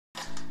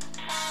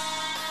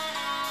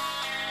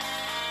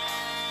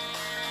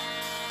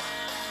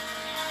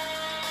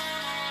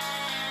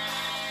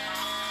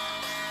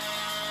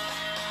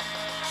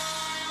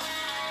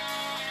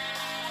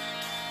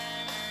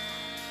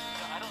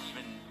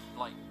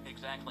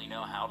exactly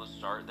know how to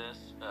start this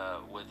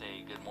with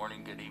a good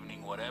morning, good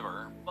evening,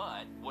 whatever.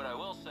 But what I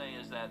will say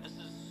is that this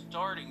is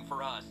starting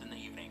for us in the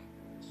evening.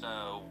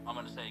 So I'm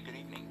going to say good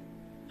evening.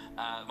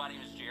 My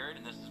name is Jared,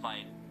 and this is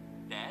my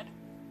dad,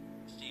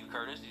 Steve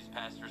Curtis. He's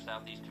pastor of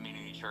Southeast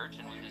Community Church,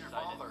 and we And your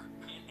decided, father.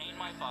 and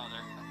my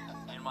father,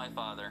 and my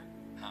father.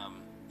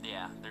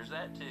 Yeah, there's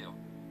that too.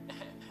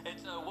 And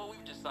so what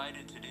we've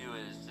decided to do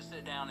is to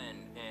sit down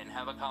and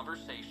have a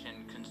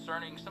conversation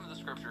concerning some of the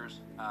scriptures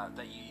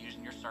that you use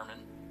in your sermon,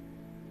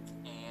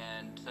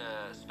 and to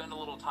spend a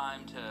little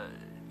time to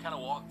kind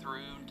of walk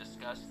through and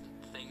discuss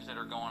things that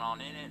are going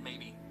on in it,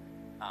 maybe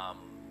um,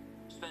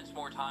 spend some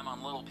more time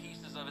on little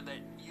pieces of it that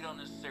you don't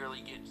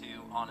necessarily get to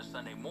on a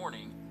Sunday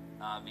morning,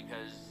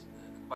 because